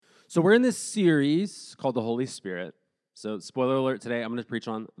So we're in this series called the Holy Spirit. So spoiler alert, today I'm going to preach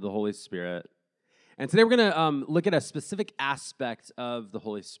on the Holy Spirit. And today we're going to look at a specific aspect of the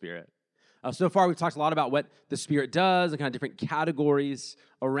Holy Spirit. So far we've talked a lot about what the Spirit does and kind of different categories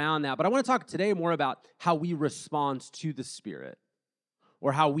around that. But I want to talk today more about how we respond to the Spirit,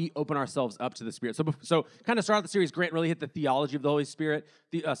 or how we open ourselves up to the Spirit. So kind of start out the series, Grant really hit the theology of the Holy Spirit.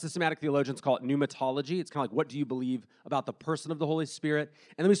 The systematic theologians call it pneumatology. It's kind of like, what do you believe about the person of the Holy Spirit?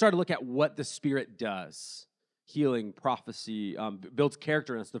 And then we started to look at what the Spirit does. Healing, prophecy, builds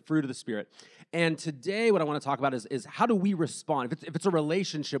character in us, the fruit of the Spirit. And today what I want to talk about is how do we respond? If it's a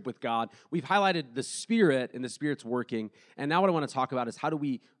relationship with God, we've highlighted the Spirit and the Spirit's working. And now what I want to talk about is how do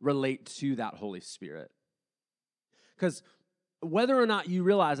we relate to that Holy Spirit? Because whether or not you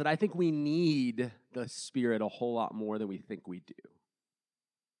realize it, I think we need the Spirit a whole lot more than we think we do.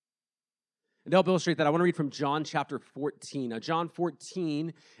 And to help illustrate that, I want to read from John chapter 14. Now, John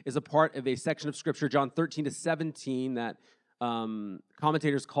 14 is a part of a section of Scripture, John 13 to 17, that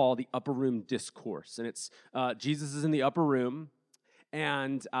commentators call the upper room discourse. And it's Jesus is in the upper room,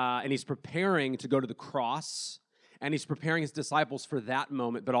 and he's preparing to go to the cross, and he's preparing his disciples for that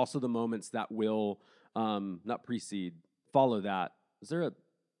moment, but also the moments that will not precede, follow that. Is there a,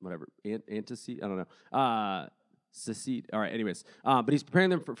 whatever, antecede? I don't know. Secede. All right, anyways. But he's preparing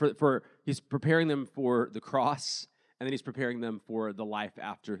them he's preparing them for the cross, and then he's preparing them for the life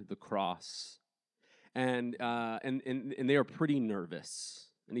after the cross. And they are pretty nervous.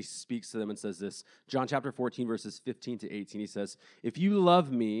 And he speaks to them and says this, John chapter 14, verses 15 to 18. He says, "If you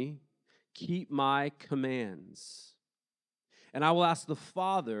love me, keep my commands. And I will ask the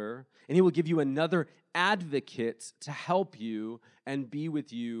Father, and he will give you another advocate to help you and be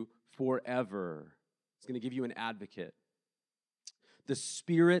with you forever." He's going to give you an advocate. The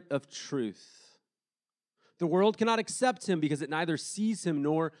Spirit of truth. The world cannot accept him because it neither sees him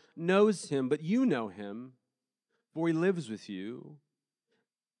nor knows him, but you know him, for he lives with you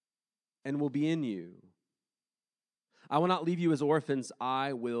and will be in you. I will not leave you as orphans.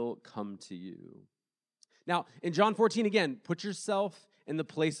 I will come to you. Now, in John 14, again, put yourself in the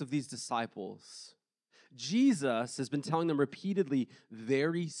place of these disciples. Jesus has been telling them repeatedly,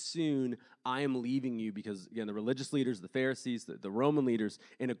 very soon I am leaving you, because, again, the religious leaders, the Pharisees, the Roman leaders,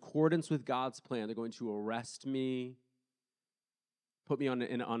 in accordance with God's plan, they're going to arrest me, put me in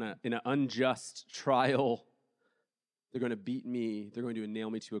an unjust trial. They're going to beat me. They're going to nail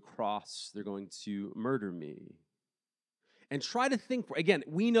me to a cross. They're going to murder me. And try to think, again,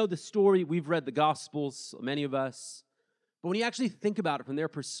 we know the story. We've read the Gospels, many of us. But when you actually think about it from their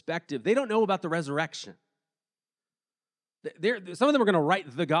perspective, they don't know about the resurrection. Some of them are going to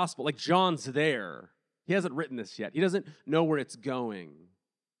write the gospel, like John's there. He hasn't written this yet. He doesn't know where it's going.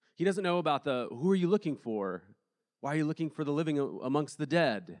 He doesn't know about who are you looking for? Why are you looking for the living amongst the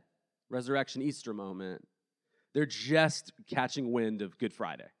dead? Resurrection, Easter moment. They're just catching wind of Good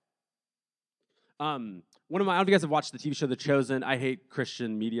Friday. I don't know if you guys have watched the TV show The Chosen. I hate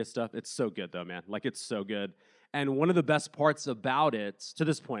Christian media stuff. It's so good, though, man. Like, it's so good. And one of the best parts about it, to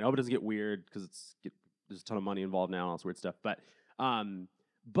this point, I hope it doesn't get weird, because there's a ton of money involved now and all this weird stuff. But one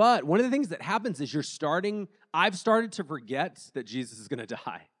of the things that happens is I've started to forget that Jesus is going to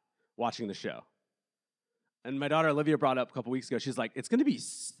die watching the show. And my daughter Olivia brought up a couple weeks ago, she's like, it's going to be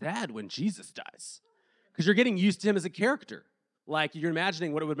sad when Jesus dies, because you're getting used to him as a character. Like, you're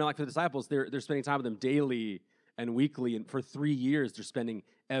imagining what it would have been like for the disciples. They're spending time with him daily and weekly, and for 3 years, they're spending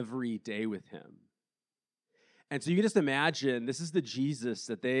every day with him. And so you can just imagine, this is the Jesus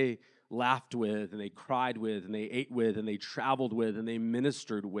that they laughed with, and they cried with, and they ate with, and they traveled with, and they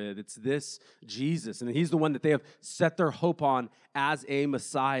ministered with. It's this Jesus, and he's the one that they have set their hope on as a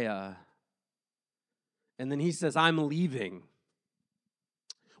Messiah. And then he says, I'm leaving,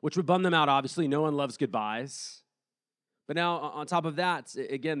 which would bum them out, obviously. No one loves goodbyes. But now, on top of that,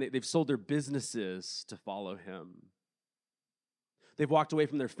 again, they've sold their businesses to follow him. They've walked away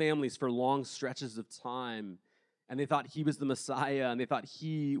from their families for long stretches of time, and they thought he was the Messiah, and they thought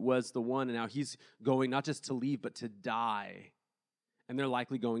he was the one, and now he's going not just to leave, but to die, and they're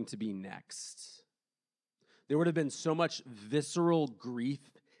likely going to be next. There would have been so much visceral grief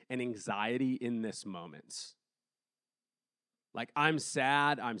and anxiety in this moment. Like, I'm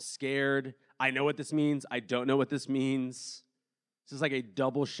sad, I'm scared, I know what this means, I don't know what this means. This is like a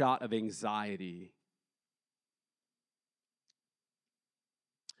double shot of anxiety.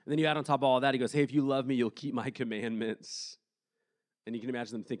 And then you add on top of all of that, he goes, hey, if you love me, you'll keep my commandments. And you can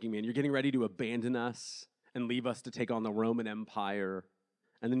imagine them thinking, man, you're getting ready to abandon us and leave us to take on the Roman Empire.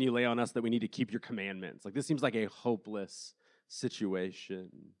 And then you lay on us that we need to keep your commandments. Like, this seems like a hopeless situation.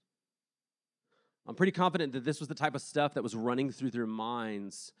 I'm pretty confident that this was the type of stuff that was running through their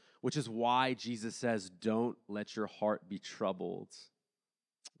minds, which is why Jesus says, don't let your heart be troubled.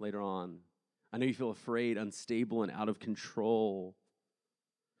 Later on, I know you feel afraid, unstable, and out of control.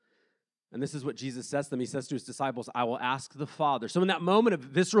 And this is what Jesus says to them. He says to his disciples, I will ask the Father. So in that moment of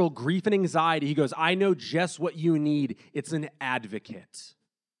visceral grief and anxiety, he goes, I know just what you need. It's an advocate.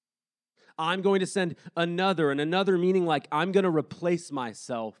 I'm going to send another, and another meaning like I'm going to replace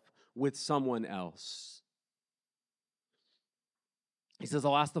myself with someone else. He says,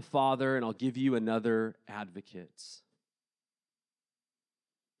 I'll ask the Father, and I'll give you another advocate.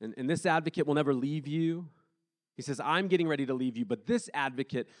 And this advocate will never leave you. He says, I'm getting ready to leave you, but this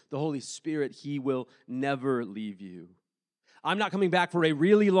advocate, the Holy Spirit, he will never leave you. I'm not coming back for a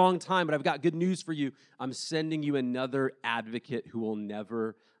really long time, but I've got good news for you. I'm sending you another advocate who will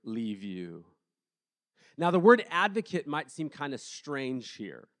never leave you. Now, the word advocate might seem kind of strange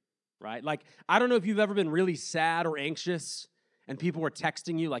here, right? Like, I don't know if you've ever been really sad or anxious, and people were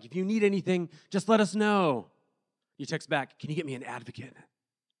texting you, like, if you need anything, just let us know. You text back, can you get me an advocate?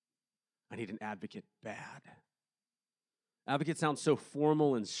 I need an advocate bad. Advocate sounds so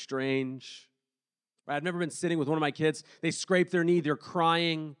formal and strange. Right? I've never been sitting with one of my kids. They scrape their knee. They're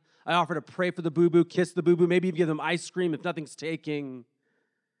crying. I offer to pray for the boo-boo, kiss the boo-boo, maybe even give them ice cream if nothing's taking.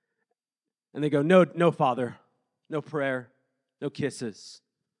 And they go, no, Father. No prayer. No kisses.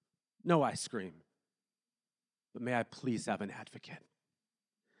 No ice cream. But may I please have an advocate?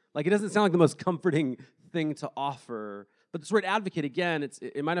 Like, it doesn't sound like the most comforting thing to offer. But this word advocate, again,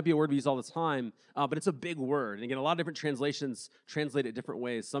 it might not be a word we use all the time, but it's a big word. And again, a lot of different translations translate it different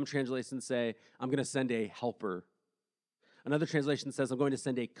ways. Some translations say, I'm going to send a helper. Another translation says, I'm going to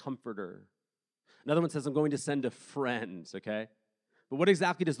send a comforter. Another one says, I'm going to send a friend, okay? But what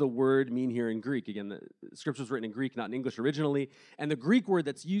exactly does the word mean here in Greek? Again, the scripture was written in Greek, not in English originally. And the Greek word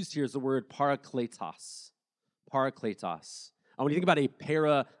that's used here is the word parakletos. Parakletos. When you think about a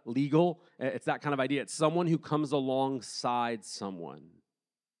paralegal, it's that kind of idea. It's someone who comes alongside someone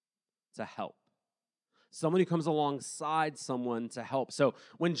to help. Someone who comes alongside someone to help. So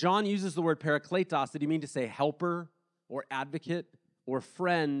when John uses the word parakletos, did he mean to say helper or advocate or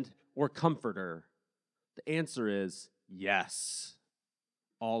friend or comforter? The answer is yes,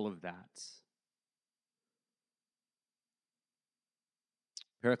 all of that.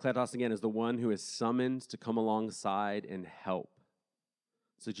 Parakletos, again, is the one who is summoned to come alongside and help.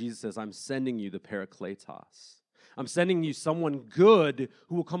 So Jesus says, I'm sending you the Parakletos. I'm sending you someone good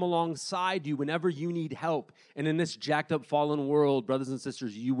who will come alongside you whenever you need help. And in this jacked up, fallen world, brothers and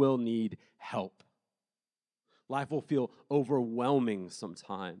sisters, you will need help. Life will feel overwhelming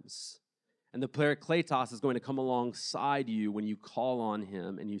sometimes. And the Parakletos is going to come alongside you when you call on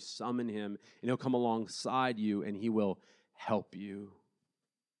him and you summon him, and he'll come alongside you and he will help you.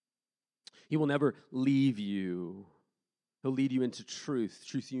 He will never leave you. He'll lead you into truth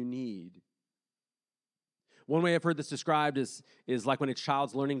you need. One way I've heard this described is like when a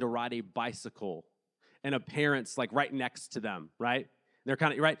child's learning to ride a bicycle and a parent's like right next to them, right? They're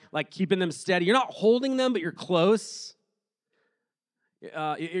kind of, right, like keeping them steady. You're not holding them, but you're close.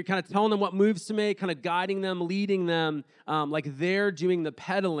 You're kind of telling them what moves to make, kind of guiding them, leading them, like they're doing the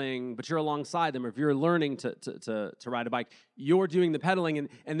pedaling, but you're alongside them. Or if you're learning to ride a bike, you're doing the pedaling,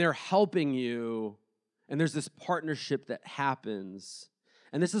 and they're helping you, and there's this partnership that happens.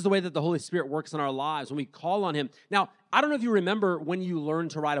 And this is the way that the Holy Spirit works in our lives when we call on him. Now, I don't know if you remember when you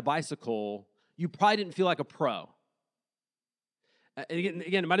learned to ride a bicycle, you probably didn't feel like a pro. Again,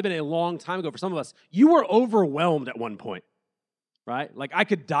 it might have been a long time ago for some of us. You were overwhelmed at one point. Right? Like, I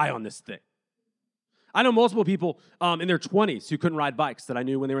could die on this thing. I know multiple people in their 20s who couldn't ride bikes that I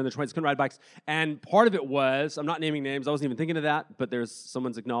knew when they were in their 20s couldn't ride bikes. And part of it was, I'm not naming names, I wasn't even thinking of that, but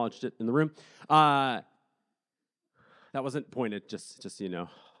someone's acknowledged it in the room. That wasn't pointed, just so you know,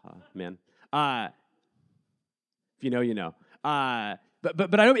 man. If you know, you know.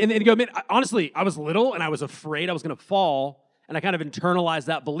 But I don't, and you go, man, honestly, I was little and I was afraid I was going to fall, and I kind of internalized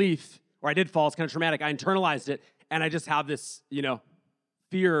that belief, or I did fall, it's kind of traumatic. I internalized it. And I just have this,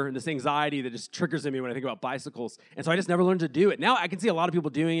 fear and this anxiety that just triggers in me when I think about bicycles. And so I just never learned to do it. Now I can see a lot of people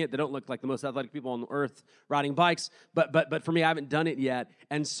doing it. They don't look like the most athletic people on earth riding bikes. But for me, I haven't done it yet.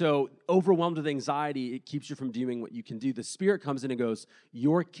 And so overwhelmed with anxiety, it keeps you from doing what you can do. The Spirit comes in and goes,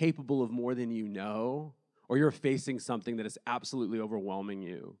 you're capable of more than you know, or you're facing something that is absolutely overwhelming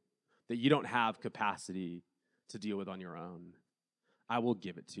you, that you don't have capacity to deal with on your own. I will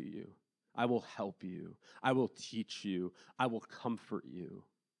give it to you. I will help you. I will teach you. I will comfort you.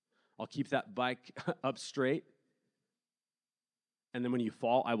 I'll keep that bike up straight. And then when you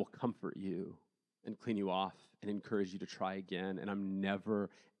fall, I will comfort you and clean you off and encourage you to try again. And I'm never,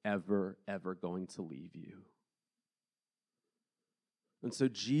 ever, ever going to leave you. And so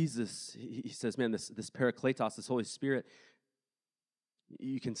Jesus, he says, man, this Parakletos, this Holy Spirit,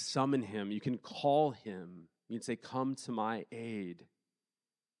 you can summon him, you can call him, you can say, come to my aid.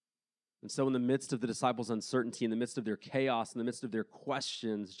 And so in the midst of the disciples' uncertainty, in the midst of their chaos, in the midst of their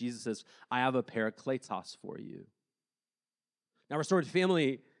questions, Jesus says, I have a Parakletos for you. Now, Restored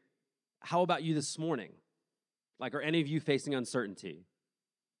Family, how about you this morning? Like, are any of you facing uncertainty?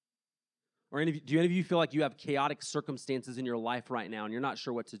 Or do any of you feel like you have chaotic circumstances in your life right now and you're not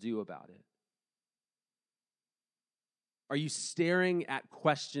sure what to do about it? Are you staring at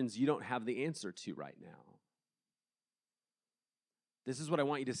questions you don't have the answer to right now? This is what I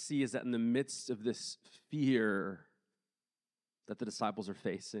want you to see, is that in the midst of this fear that the disciples are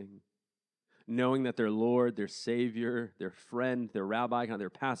facing, knowing that their Lord, their Savior, their friend, their rabbi, their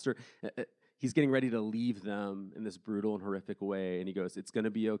pastor, he's getting ready to leave them in this brutal and horrific way. And he goes, it's going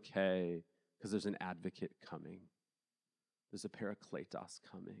to be okay, because there's an advocate coming. There's a Parakletos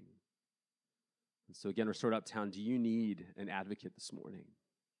coming. And so again, Restored Uptown, do you need an advocate this morning?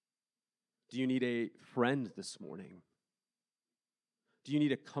 Do you need a friend this morning? Do you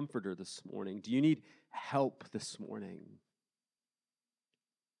need a comforter this morning? Do you need help this morning?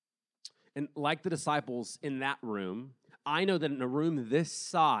 And like the disciples in that room, I know that in a room this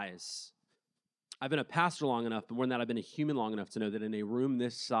size, I've been a pastor long enough, but more than that, I've been a human long enough to know that in a room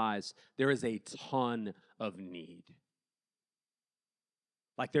this size, there is a ton of need.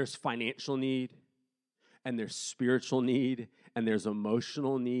 Like there's financial need, and there's spiritual need, and there's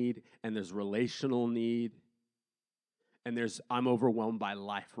emotional need, and there's relational need, and I'm overwhelmed by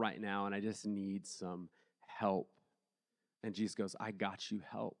life right now, and I just need some help. And Jesus goes, I got you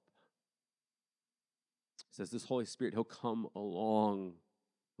help. He says, this Holy Spirit, he'll come along.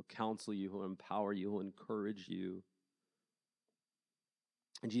 He'll counsel you, he'll empower you, he'll encourage you.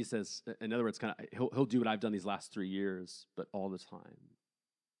 And Jesus says, in other words, he'll do what I've done these last 3 years, but all the time.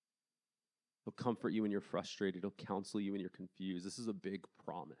 He'll comfort you when you're frustrated. He'll counsel you when you're confused. This is a big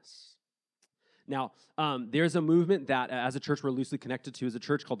promise. Now, there's a movement that, as a church, we're loosely connected to, is a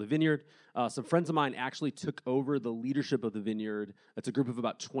church called The Vineyard. Some friends of mine actually took over the leadership of The Vineyard. It's a group of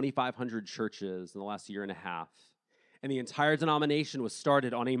about 2,500 churches in the last year and a half. And the entire denomination was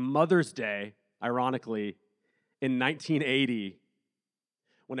started on a Mother's Day, ironically, in 1980,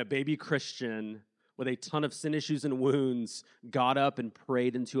 when a baby Christian with a ton of sin issues and wounds got up and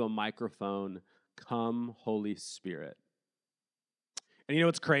prayed into a microphone, "Come, Holy Spirit." And you know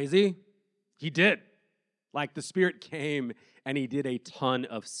what's crazy? He did. Like, the Spirit came and he did a ton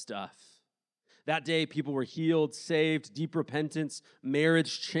of stuff. That day, people were healed, saved, deep repentance,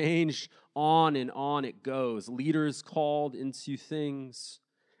 marriage changed, on and on it goes. Leaders called into things.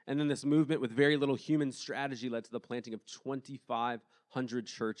 And then this movement with very little human strategy led to the planting of 2,500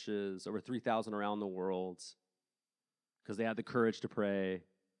 churches, over 3,000 around the world, because they had the courage to pray,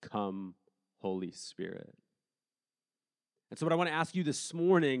 "Come, Holy Spirit." And so what I want to ask you this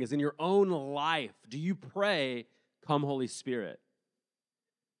morning is, in your own life, do you pray, "Come, Holy Spirit"?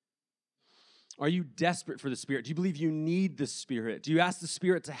 Are you desperate for the Spirit? Do you believe you need the Spirit? Do you ask the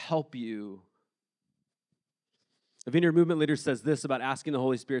Spirit to help you? A Vineyard Movement leader says this about asking the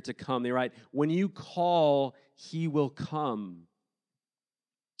Holy Spirit to come. They write, when you call, he will come.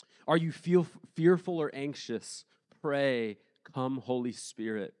 Are you fearful or anxious? Pray, "Come, Holy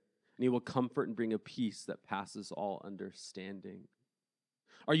Spirit," and he will comfort and bring a peace that passes all understanding.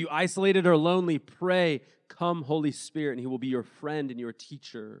 Are you isolated or lonely? Pray, "Come, Holy Spirit," and he will be your friend and your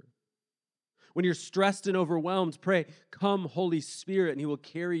teacher. When you're stressed and overwhelmed, pray, "Come, Holy Spirit," and he will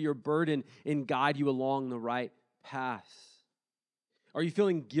carry your burden and guide you along the right path. Are you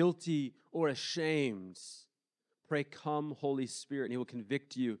feeling guilty or ashamed? Pray, "Come, Holy Spirit," and he will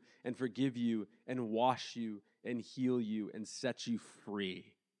convict you and forgive you and wash you and heal you and set you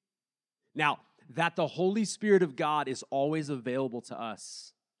free. Now, that the Holy Spirit of God is always available to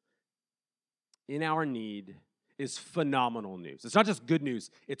us in our need is phenomenal news. It's not just good news,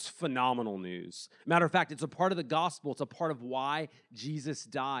 it's phenomenal news. Matter of fact, it's a part of the gospel. It's a part of why Jesus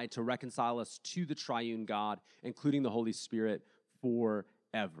died, to reconcile us to the triune God, including the Holy Spirit,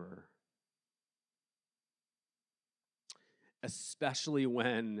 forever. Especially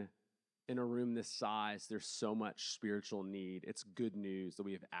when in a room this size, there's so much spiritual need. It's good news that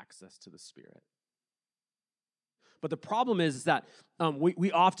we have access to the Spirit. But the problem is that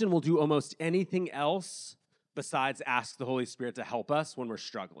we often will do almost anything else besides ask the Holy Spirit to help us when we're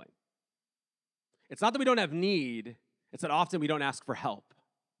struggling. It's not that we don't have need, it's that often we don't ask for help.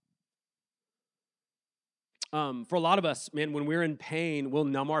 For a lot of us, man, when we're in pain, we'll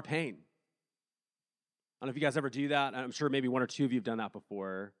numb our pain. I don't know if you guys ever do that. I'm sure maybe one or two of you have done that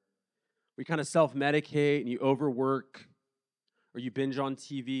before. We kind of self-medicate and you overwork, or you binge on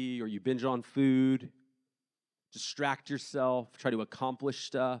TV, or you binge on food, distract yourself, try to accomplish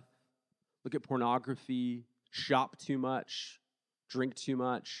stuff, look at pornography, shop too much, drink too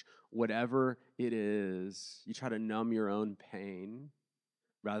much, whatever it is. You try to numb your own pain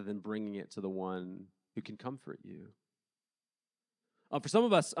rather than bringing it to the one who can comfort you. For some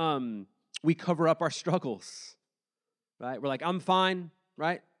of us, we cover up our struggles, right? We're like, I'm fine,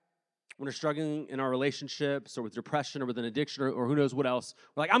 right? When we're struggling in our relationships or with depression or with an addiction or who knows what else,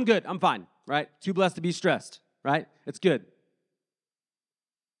 we're like, I'm good, I'm fine, right? Too blessed to be stressed, right? It's good.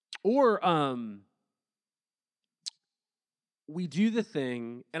 Or we do the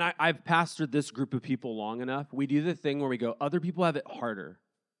thing, and I've pastored this group of people long enough, we do the thing where we go, other people have it harder.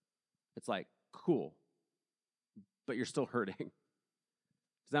 It's like, cool, but you're still hurting.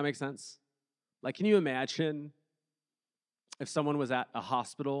 Does that make sense? Like, can you imagine if someone was at a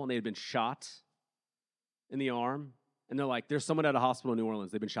hospital and they had been shot in the arm, and they're like, there's someone at a hospital in New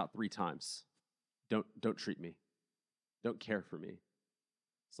Orleans, they've been shot 3 times. Don't treat me. Don't care for me.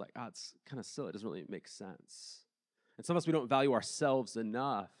 It's like, it's kind of silly. It doesn't really make sense. And some of us, we don't value ourselves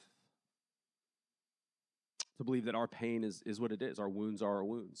enough to believe that our pain is what it is. Our wounds are our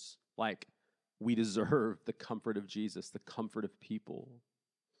wounds. Like, we deserve the comfort of Jesus, the comfort of people.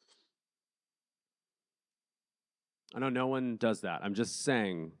 I know no one does that. I'm just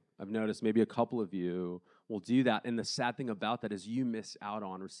saying, I've noticed maybe a couple of you will do that. And the sad thing about that is you miss out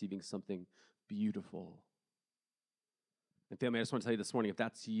on receiving something beautiful. And family, I just want to tell you this morning, if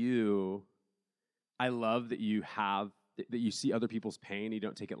that's you, I love that you see other people's pain, you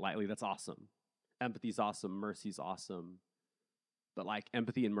don't take it lightly. That's awesome. Empathy's awesome, mercy's awesome. But like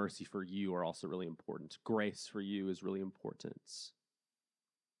empathy and mercy for you are also really important. Grace for you is really important.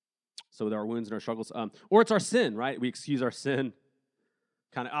 So with our wounds and our struggles, or it's our sin, right? We excuse our sin.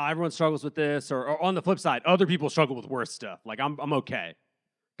 Kind of, everyone struggles with this. Or on the flip side, other people struggle with worse stuff. Like, I'm okay.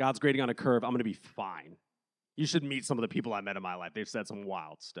 God's grading on a curve. I'm going to be fine. You should meet some of the people I met in my life. They've said some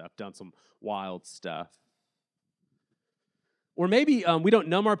wild stuff, done some wild stuff. Or maybe we don't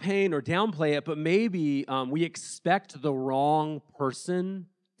numb our pain or downplay it, but maybe we expect the wrong person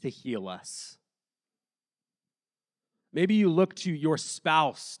to heal us. Maybe you look to your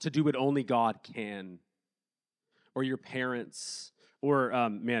spouse to do what only God can, or your parents, or,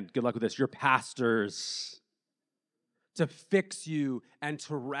 good luck with this, your pastors, to fix you and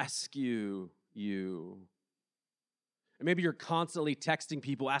to rescue you. And maybe you're constantly texting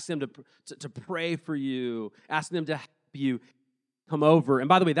people, asking them to pray for you, asking them to help you come over. And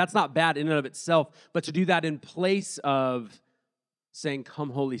by the way, that's not bad in and of itself, but to do that in place of saying, come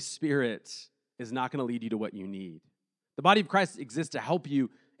Holy Spirit, is not going to lead you to what you need. The body of Christ exists to help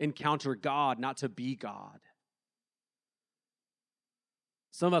you encounter God, not to be God.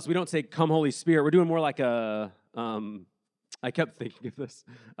 Some of us, we don't say, come Holy Spirit. We're doing more like I kept thinking of this,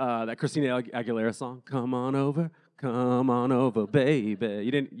 that Christina Aguilera song, come on over, baby.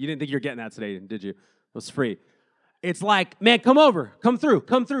 You didn't think you were getting that today, did you? It was free. It's like, man, come over, come through,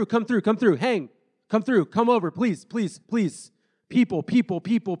 hang, come through, come over, please. People,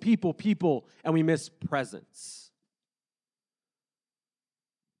 and we miss presence.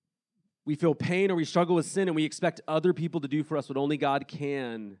 We feel pain or we struggle with sin and we expect other people to do for us what only God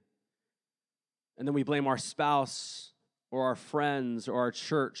can. And then we blame our spouse or our friends or our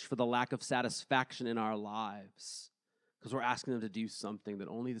church for the lack of satisfaction in our lives because we're asking them to do something that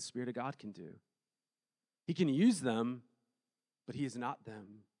only the Spirit of God can do. He can use them, but He is not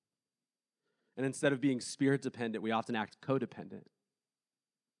them. And instead of being Spirit dependent, we often act codependent,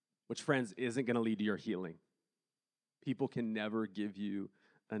 which, friends, isn't going to lead to your healing. People can never give you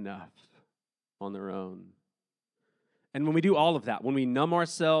enough on their own. And when we do all of that, when we numb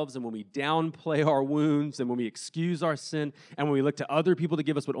ourselves and when we downplay our wounds and when we excuse our sin and when we look to other people to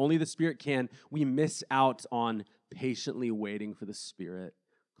give us what only the Spirit can, we miss out on patiently waiting for the Spirit,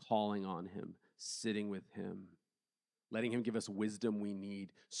 calling on Him, sitting with Him, letting Him give us wisdom we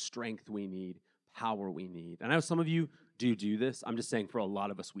need, strength we need, power we need. And I know some of you do this. I'm just saying for a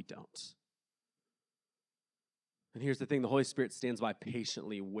lot of us, we don't. And here's the thing, the Holy Spirit stands by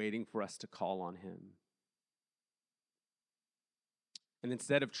patiently waiting for us to call on Him. And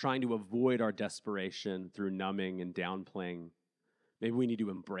instead of trying to avoid our desperation through numbing and downplaying, maybe we need to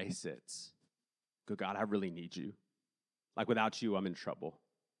embrace it. Go, God, I really need you. Like without you, I'm in trouble.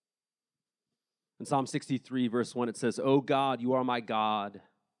 In Psalm 63, verse 1, it says, "O God, you are my God.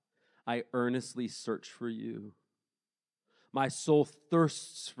 I earnestly search for you. My soul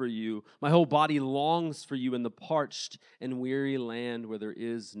thirsts for you. My whole body longs for you in the parched and weary land where there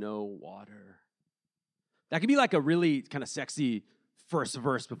is no water." That could be like a really kind of sexy first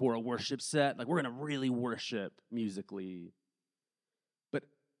verse before a worship set. Like, we're going to really worship musically. But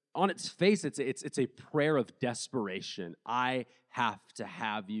on its face, it's a prayer of desperation. I have to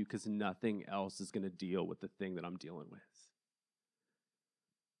have you because nothing else is going to deal with the thing that I'm dealing with.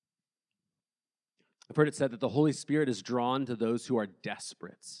 I've heard it said that the Holy Spirit is drawn to those who are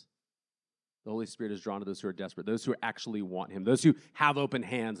desperate. The Holy Spirit is drawn to those who are desperate, those who actually want him, those who have open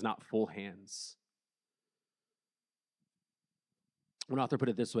hands, not full hands. One author put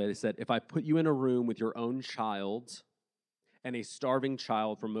it this way. They said, if I put you in a room with your own child and a starving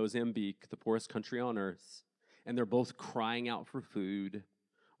child from Mozambique, the poorest country on earth, and they're both crying out for food,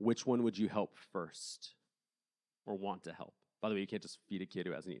 which one would you help first or want to help? By the way, you can't just feed a kid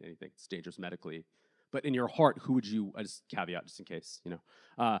who hasn't eaten anything. It's dangerous medically. But in your heart, who would you, just caveat just in case,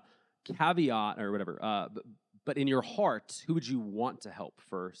 caveat or whatever. But in your heart, who would you want to help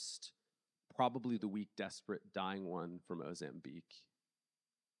first? Probably the weak, desperate, dying one from Mozambique.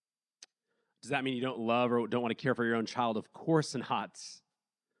 Does that mean you don't love or don't want to care for your own child? Of course not.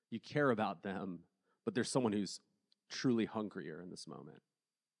 You care about them, but there's someone who's truly hungrier in this moment,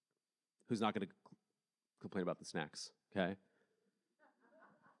 who's not going to complain about the snacks, okay?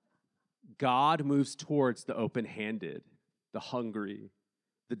 God moves towards the open-handed, the hungry,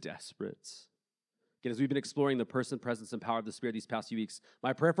 the desperate. Again, as we've been exploring the person, presence, and power of the Spirit these past few weeks,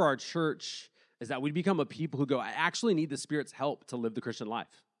 my prayer for our church is that we become a people who go, I actually need the Spirit's help to live the Christian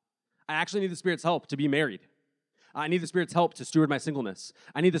life. I actually need the Spirit's help to be married. I need the Spirit's help to steward my singleness.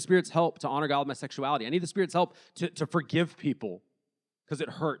 I need the Spirit's help to honor God with my sexuality. I need the Spirit's help to forgive people because it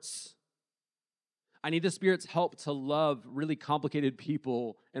hurts. I need the Spirit's help to love really complicated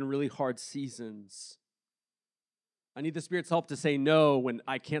people in really hard seasons. I need the Spirit's help to say no when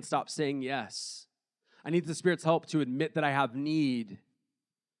I can't stop saying yes. I need the Spirit's help to admit that I have need.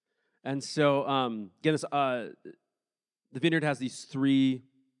 And so, again, the Vineyard has these 3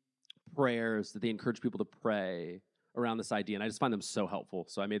 prayers that they encourage people to pray around this idea, and I just find them so helpful,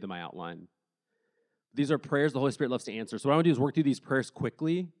 so I made them my outline. These are prayers the Holy Spirit loves to answer. So what I want to do is work through these prayers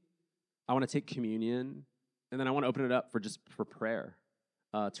quickly. I want to take communion, and then I want to open it up for prayer,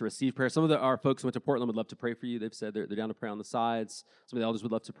 to receive prayer. Some of our folks who went to Portland would love to pray for you. They've said they're down to pray on the sides. Some of the elders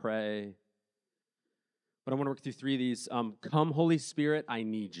would love to pray. But I want to work through 3 of these. Come, Holy Spirit, I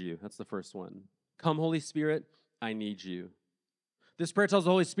need you. That's the first one. Come, Holy Spirit, I need you. This prayer tells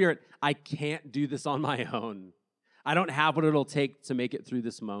the Holy Spirit, I can't do this on my own. I don't have what it'll take to make it through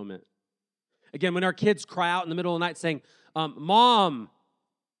this moment. Again, when our kids cry out in the middle of the night saying, Mom,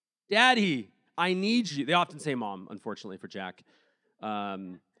 Daddy, I need you. They often say mom, unfortunately, for Jack.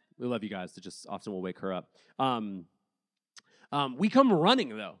 We love you guys. It just often will wake her up. We come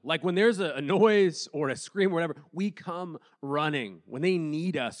running, though. Like when there's a noise or a scream or whatever, we come running. When they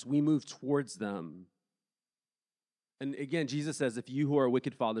need us, we move towards them. And again, Jesus says, if you who are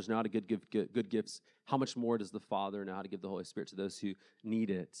wicked fathers know how to give good gifts, how much more does the Father know how to give the Holy Spirit to those who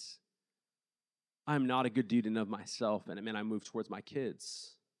need it? I'm not a good dude in of myself, and I move towards my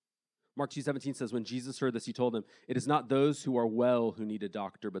kids. Mark 2:17 says, when Jesus heard this, he told them, it is not those who are well who need a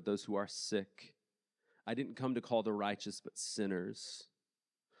doctor, but those who are sick. I didn't come to call the righteous, but sinners.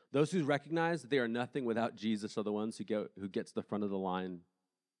 Those who recognize that they are nothing without Jesus are the ones who get to the front of the line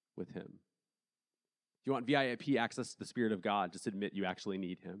with him. If you want VIP access to the Spirit of God, just admit you actually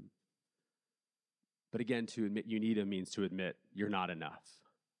need him. But again, to admit you need him means to admit you're not enough.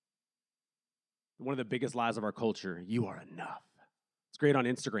 One of the biggest lies of our culture, you are enough. It's great on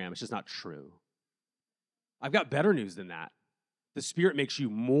Instagram. It's just not true. I've got better news than that. The Spirit makes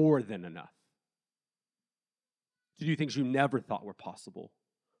you more than enough to do things you never thought were possible,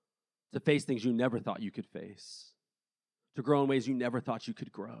 to face things you never thought you could face, to grow in ways you never thought you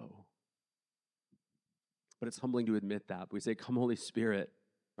could grow. But it's humbling to admit that. But we say, come, Holy Spirit,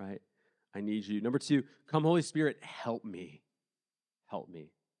 right? I need you. Number 2, come, Holy Spirit, help me. Help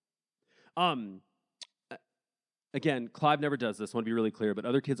me. Again, Clive never does this. I want to be really clear, but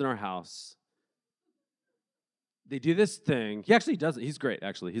other kids in our house, they do this thing. He actually does it. He's great,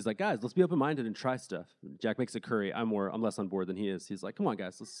 actually. He's like, guys, let's be open-minded and try stuff. Jack makes a curry. I'm less on board than he is. He's like, come on,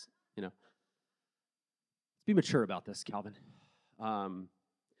 guys, let's be mature about this, Calvin.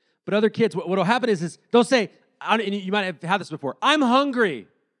 But other kids, what will happen is they'll say, and you might have had this before, I'm hungry.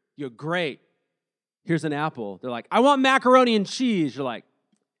 You go, great. Here's an apple. They're like, I want macaroni and cheese. You're like,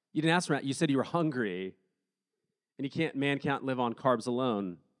 you didn't ask for that. You said you were hungry. And man can't live on carbs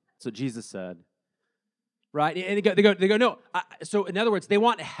alone. That's what Jesus said. Right? And they go, no. So in other words, they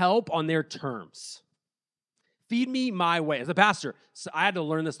want help on their terms. Feed me my way. As a pastor, so I had to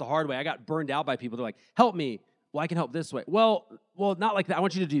learn this the hard way. I got burned out by people. They're like, help me. well, I can help this way. Well, not like that. I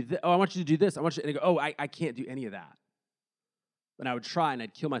want you to do this. Oh, I want you to do this. I want you to, and I go, oh, I can't do any of that. And I would try, and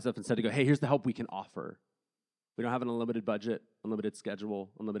I'd kill myself instead to go, hey, here's the help we can offer. We don't have an unlimited budget, unlimited schedule,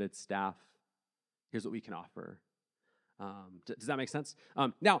 unlimited staff. Here's what we can offer. Does that make sense?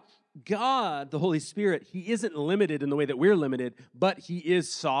 Now, God, the Holy Spirit, he isn't limited in the way that we're limited, but he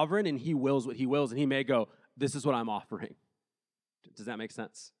is sovereign, and he wills what he wills, and he may go, this is what I'm offering. Does that make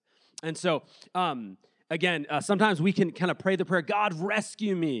sense? And so, again, sometimes we can kind of pray the prayer, God,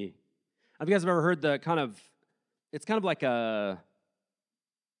 rescue me. Have you guys ever heard it's kind of like a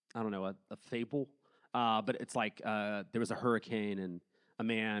fable, but it's like there was a hurricane and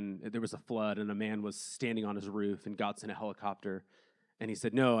there was a flood, and a man was standing on his roof, and God sent a helicopter, and he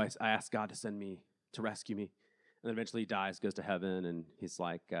said, no, I asked God to send me, to rescue me. And then eventually he dies, goes to heaven, and he's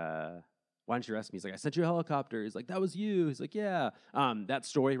like, why didn't you rescue me? He's like, I sent you a helicopter. He's like, that was you. He's like, yeah. That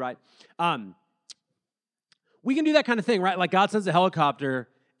story, right? We can do that kind of thing, right? Like God sends a helicopter,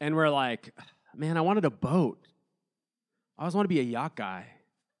 and we're like, man, I wanted a boat. I always want to be a yacht guy,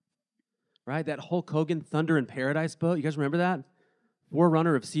 right? That Hulk Hogan Thunder in Paradise boat. You guys remember that?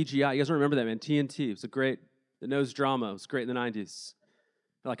 Forerunner of CGI. You guys remember that, man? TNT. It was the nose drama. It was great in the 90s.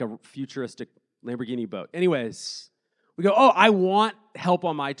 Like a futuristic Lamborghini boat. Anyways, we go, oh, I want help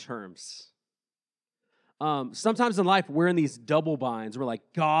on my terms. Sometimes in life, we're in these double binds. We're like,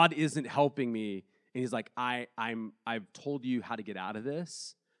 God isn't helping me. And he's like, I've told you how to get out of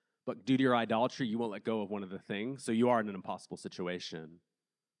this, but due to your idolatry, you won't let go of one of the things. So you are in an impossible situation.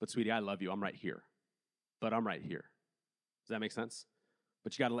 But sweetie, I love you. I'm right here. But I'm right here. Does that make sense?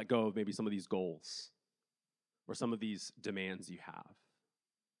 But you got to let go of maybe some of these goals or some of these demands you have.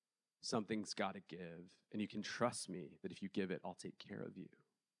 Something's got to give, and you can trust me that if you give it, I'll take care of you.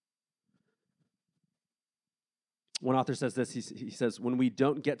 One author says this, he says, when we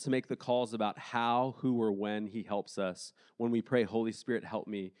don't get to make the calls about how, who, or when he helps us, when we pray, Holy Spirit, help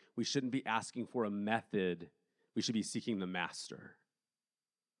me, we shouldn't be asking for a method. We should be seeking the master.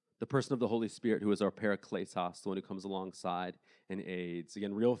 The person of the Holy Spirit who is our parakletos, the one who comes alongside and aids.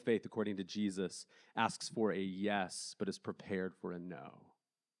 Again, real faith, according to Jesus, asks for a yes, but is prepared for a no.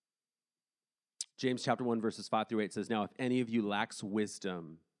 James chapter 1, verses 5-8 says, now if any of you lacks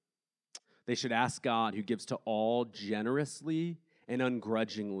wisdom, they should ask God, who gives to all generously and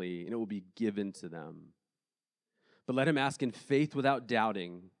ungrudgingly, and it will be given to them. But let him ask in faith without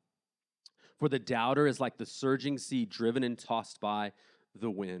doubting. For the doubter is like the surging sea driven and tossed by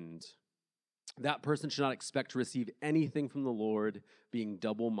the wind. That person should not expect to receive anything from the Lord, being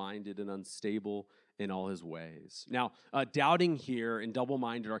double-minded and unstable in all his ways. Now, doubting here and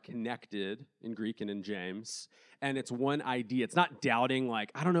double-minded are connected in Greek and in James, and it's one idea. It's not doubting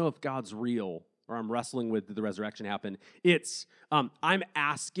like, I don't know if God's real, or I'm wrestling with the resurrection happen. It's, I'm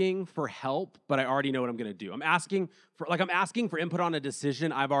asking for help, but I already know what I'm going to do. I'm asking for input on a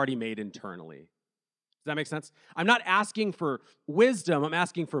decision I've already made internally. Does that make sense? I'm not asking for wisdom. I'm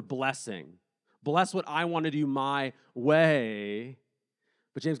asking for blessing. Bless what I want to do my way.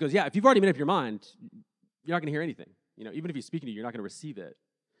 But James goes, yeah, if you've already made up your mind, you're not going to hear anything. Even if he's speaking to you, you're not going to receive it.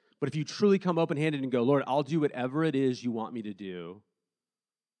 But if you truly come open-handed and go, Lord, I'll do whatever it is you want me to do,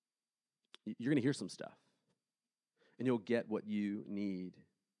 you're going to hear some stuff. And you'll get what you need.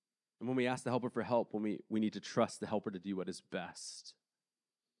 And when we ask the helper for help, we need to trust the helper to do what is best.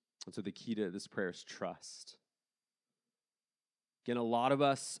 And so the key to this prayer is trust. Again, a lot of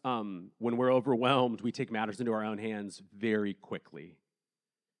us, when we're overwhelmed, we take matters into our own hands very quickly.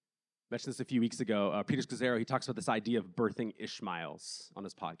 I mentioned this a few weeks ago. Peter Scazzaro, he talks about this idea of birthing Ishmaels on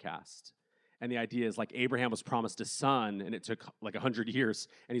his podcast. And the idea is like Abraham was promised a son, and it took like 100 years,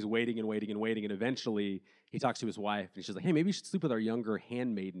 and he's waiting and waiting and waiting, and eventually he talks to his wife, and she's like, hey, maybe you should sleep with our younger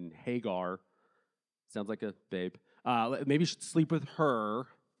handmaiden, Hagar. Sounds like a babe. Maybe you should sleep with her.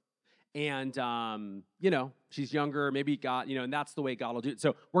 And, she's younger, maybe God, and that's the way God will do it.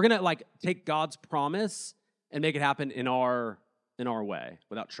 So we're going to, take God's promise and make it happen in our way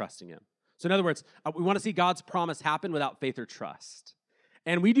without trusting him. So in other words, we want to see God's promise happen without faith or trust.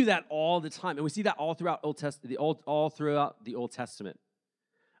 And we do that all the time. And we see that all throughout the Old Testament.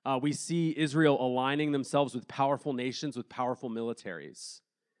 We see Israel aligning themselves with powerful nations, with powerful militaries.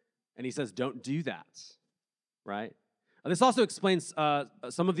 And he says, don't do that, right? This also explains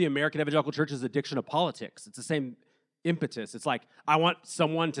some of the American evangelical church's addiction to politics. It's the same impetus. It's like, I want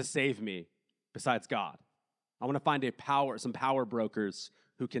someone to save me besides God. I want to find some power brokers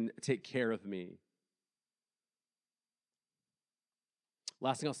who can take care of me.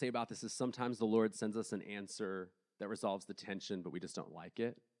 Last thing I'll say about this is sometimes the Lord sends us an answer that resolves the tension, but we just don't like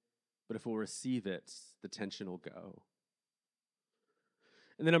it. But if we'll receive it, the tension will go.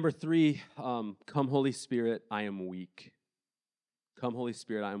 And then number 3, come Holy Spirit, I am weak. Come Holy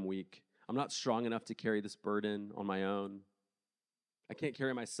Spirit, I am weak. I'm not strong enough to carry this burden on my own. I can't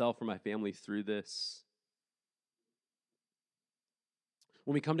carry myself or my family through this.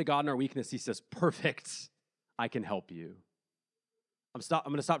 When we come to God in our weakness, he says, perfect, I can help you. I'm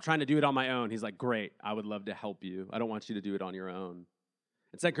going to stop trying to do it on my own. He's like, great, I would love to help you. I don't want you to do it on your own.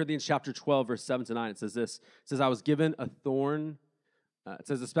 In 2 Corinthians chapter 12, verse 7-9, it says this. It says, I was given a thorn. It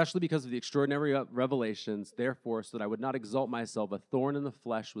says, especially because of the extraordinary revelations, therefore, so that I would not exalt myself, a thorn in the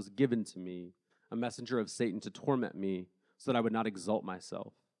flesh was given to me, a messenger of Satan to torment me, so that I would not exalt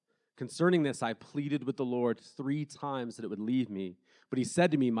myself. Concerning this, I pleaded with the Lord 3 times that it would leave me. But he said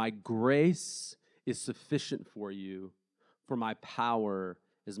to me, my grace is sufficient for you, for my power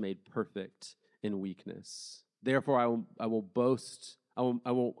is made perfect in weakness. Therefore, I will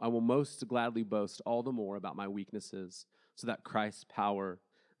most gladly boast all the more about my weaknesses, so that Christ's power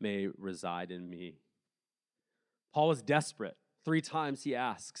may reside in me. Paul was desperate. 3 times he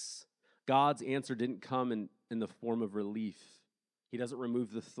asks. God's answer didn't come in the form of relief. He doesn't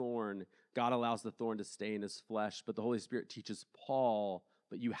remove the thorn. God allows the thorn to stay in his flesh, but the Holy Spirit teaches Paul,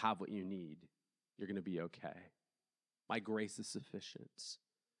 but you have what you need. You're going to be okay. My grace is sufficient.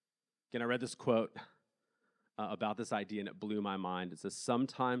 Again, I read this quote about this idea, and it blew my mind. It says,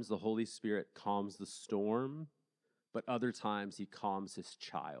 sometimes the Holy Spirit calms the storm, but other times he calms his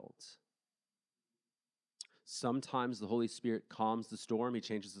child. Sometimes the Holy Spirit calms the storm, he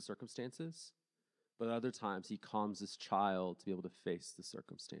changes the circumstances, but other times he calms his child to be able to face the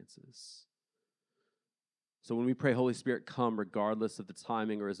circumstances. So when we pray, Holy Spirit, come, regardless of the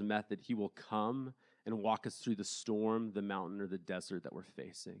timing or his method, he will come and walk us through the storm, the mountain, or the desert that we're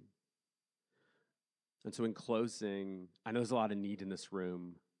facing. And so in closing, I know there's a lot of need in this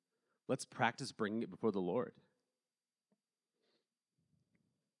room. Let's practice bringing it before the Lord.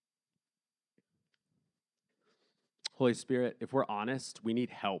 Holy Spirit, if we're honest, we need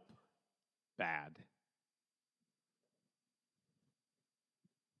help bad.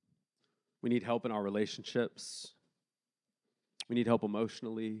 We need help in our relationships. We need help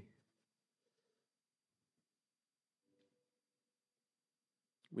emotionally.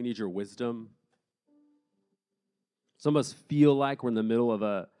 We need your wisdom. Some of us feel like we're in the middle of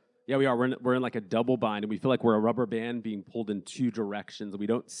we're in like a double bind, and we feel like we're a rubber band being pulled in 2 directions, and we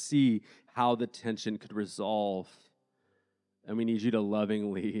don't see how the tension could resolve. And we need you to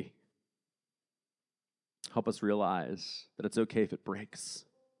lovingly help us realize that it's okay if it breaks.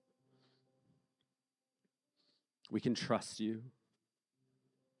 We can trust you.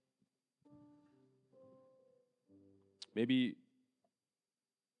 Maybe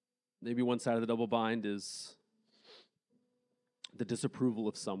one side of the double bind is the disapproval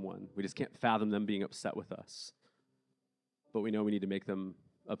of someone. We just can't fathom them being upset with us. But we know we need to make them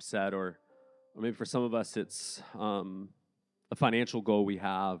upset, or maybe for some of us it's a financial goal we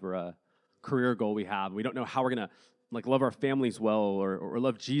have, or a career goal we have. We don't know how we're going to love our families well, or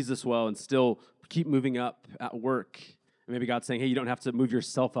love Jesus well, and still keep moving up at work. And maybe God's saying, hey, you don't have to move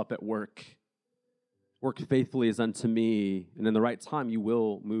yourself up at work. Work faithfully as unto me, and in the right time you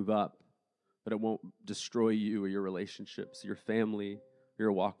will move up, but it won't destroy you or your relationships, your family,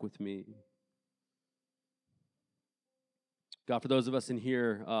 your walk with me. God, for those of us in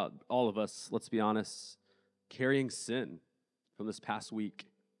here, all of us, let's be honest, carrying sin from this past week,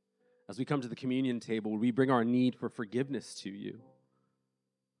 as we come to the communion table, we bring our need for forgiveness to you.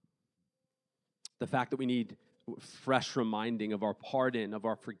 The fact that we need fresh reminding of our pardon, of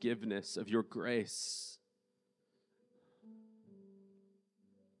our forgiveness, of your grace.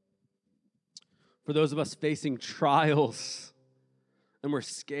 For those of us facing trials, and we're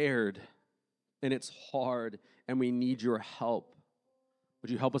scared, and it's hard, and we need your help, would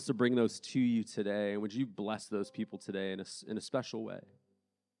you help us to bring those to you today? And would you bless those people today in a special way?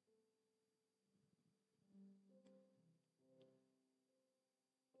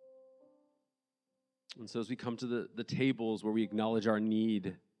 And so as we come to the tables where we acknowledge our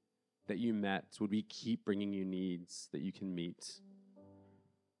need that you met, would we keep bringing you needs that you can meet?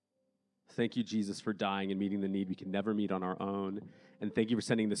 Thank you, Jesus, for dying and meeting the need we can never meet on our own. And thank you for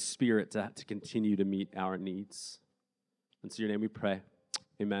sending the Spirit to continue to meet our needs. And so in your name we pray.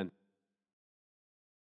 Amen.